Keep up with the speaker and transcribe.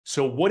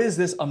So what is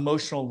this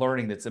emotional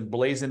learning that's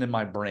emblazoned in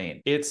my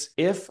brain? It's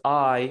if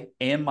I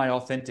am my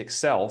authentic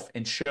self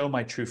and show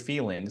my true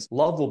feelings,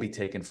 love will be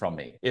taken from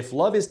me. If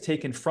love is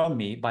taken from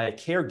me by a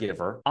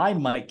caregiver, I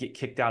might get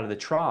kicked out of the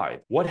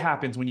tribe. What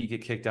happens when you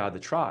get kicked out of the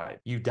tribe?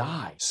 You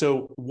die.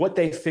 So what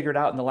they figured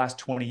out in the last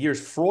 20 years,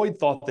 Freud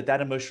thought that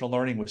that emotional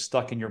learning was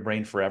stuck in your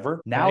brain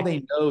forever. Now Okay.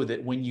 they know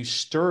that when you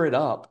stir it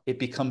up, it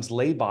becomes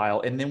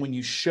labile. And then when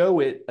you show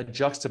it a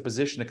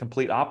juxtaposition, a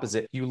complete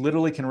opposite, you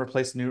literally can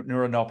replace the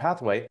neuronal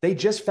pathway. They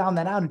just found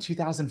that out in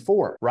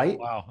 2004, right?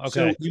 Wow.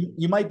 So Okay.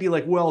 you might be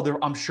like, well,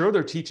 I'm sure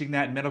they're teaching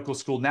that in medical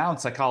school now in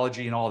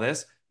psychology and all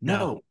this. No.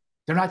 No,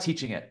 they're not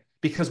teaching it.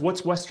 Because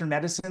what's Western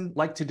medicine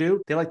like to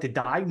do? They like to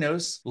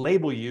diagnose,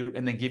 label you,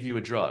 and then give you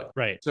a drug.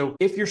 Right. So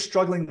if you're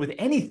struggling with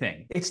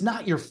anything, it's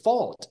not your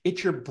fault.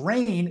 It's your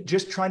brain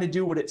just trying to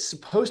do what it's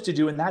supposed to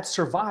do, and that's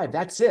survive.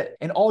 That's it.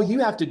 And all you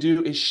have to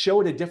do is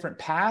show it a different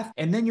path,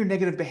 and then your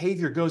negative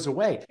behavior goes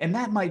away. And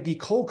that might be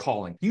cold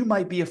calling. You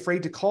might be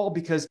afraid to call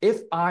because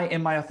if I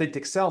am my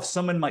authentic self,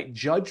 someone might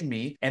judge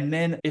me. And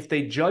then if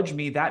they judge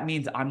me, that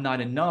means I'm not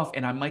enough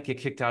and I might get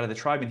kicked out of the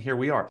tribe. And here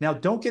we are. Now,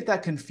 don't get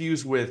that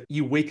confused with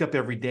you wake up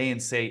every day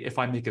and say, if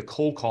I make a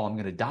cold call, I'm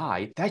going to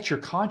die. That's your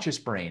conscious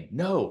brain.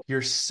 No,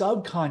 your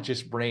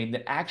subconscious brain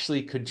that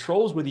actually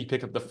controls whether you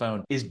pick up the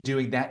phone is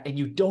doing that and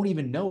you don't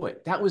even know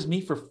it. That was me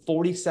for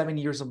 47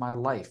 years of my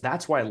life.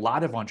 That's why a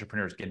lot of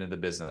entrepreneurs get into the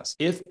business.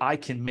 If I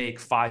can make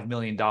 $5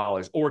 million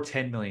or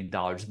 $10 million,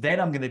 then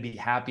I'm going to be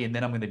happy and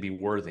then I'm going to be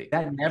worthy.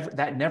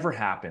 That never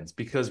happens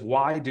because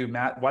why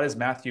does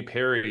Matthew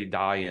Perry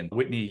die and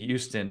Whitney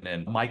Houston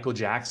and Michael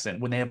Jackson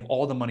when they have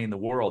all the money in the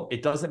world?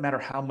 It doesn't matter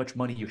how much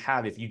money you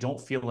have. If you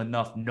don't feel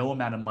enough, no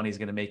amount of money is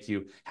going to make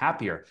you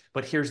happier.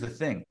 But here's the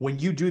thing. When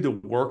you do the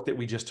work that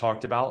we just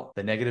talked about,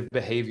 the negative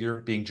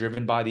behavior, being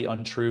driven by the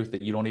untruth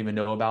that you don't even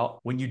know about,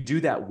 when you do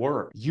that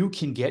work, you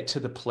can get to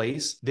the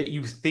place that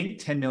you think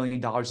 $10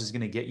 million is going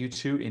to get you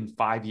to in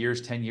 5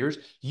 years, 10 years.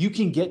 You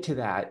can get to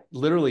that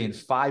literally in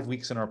 5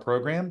 weeks in our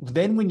program.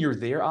 Then when you're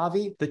there,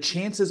 Avi, the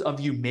chances of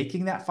you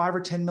making that $5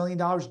 or $10 million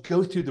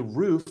go through the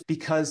roof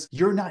because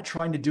you're not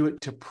trying to do it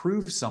to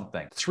prove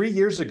something. 3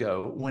 years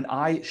ago, when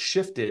I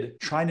shifted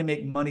trying to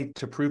make money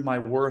to prove my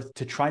worth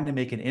to trying to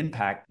make an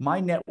impact, my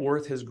net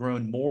worth has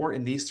grown more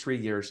in these 3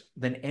 years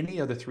than any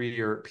other 3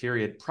 year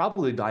period,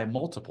 probably by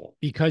multiple.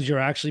 Because you're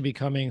actually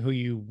becoming who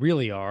you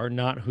really are,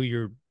 not who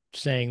you're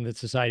saying that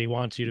society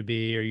wants you to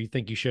be or you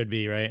think you should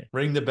be, right?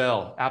 Ring the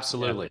bell. Yeah.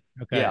 Absolutely.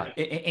 Okay. Yeah.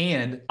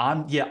 And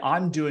I'm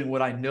doing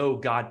what I know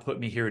God put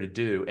me here to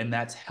do. And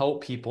that's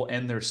help people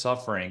end their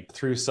suffering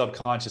through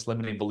subconscious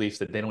limiting beliefs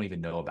that they don't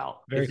even know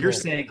about. Very If you're cool.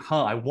 saying,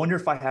 I wonder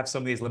if I have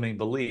some of these limiting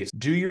beliefs,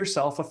 do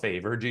yourself a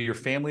favor, do your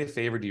family a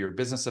favor, do your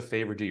business a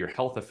favor, do your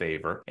health a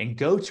favor, and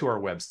go to our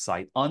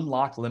website,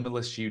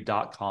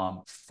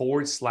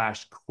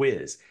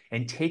 unlocklimitlessyou.com/quiz,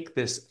 and take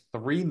this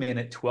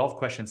 3-minute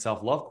 12-question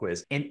self-love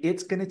quiz. And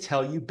it's going to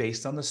tell you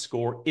based on the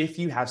score if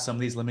you have some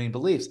of these limiting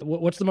beliefs.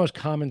 What's the most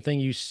common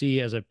thing you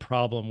see as a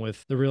problem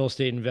with the real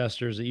estate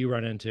investors that you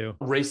run into?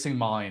 Racing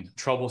mind,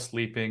 trouble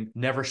sleeping,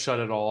 never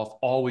shut it off,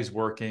 always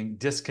working,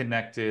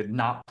 disconnected,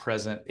 not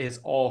present. It's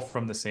all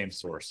from the same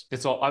source.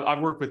 It's all, I've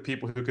worked with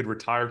people who could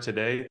retire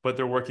today, but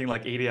they're working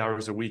like 80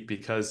 hours a week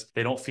because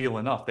they don't feel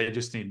enough. They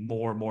just need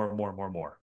more, more, more, more, more.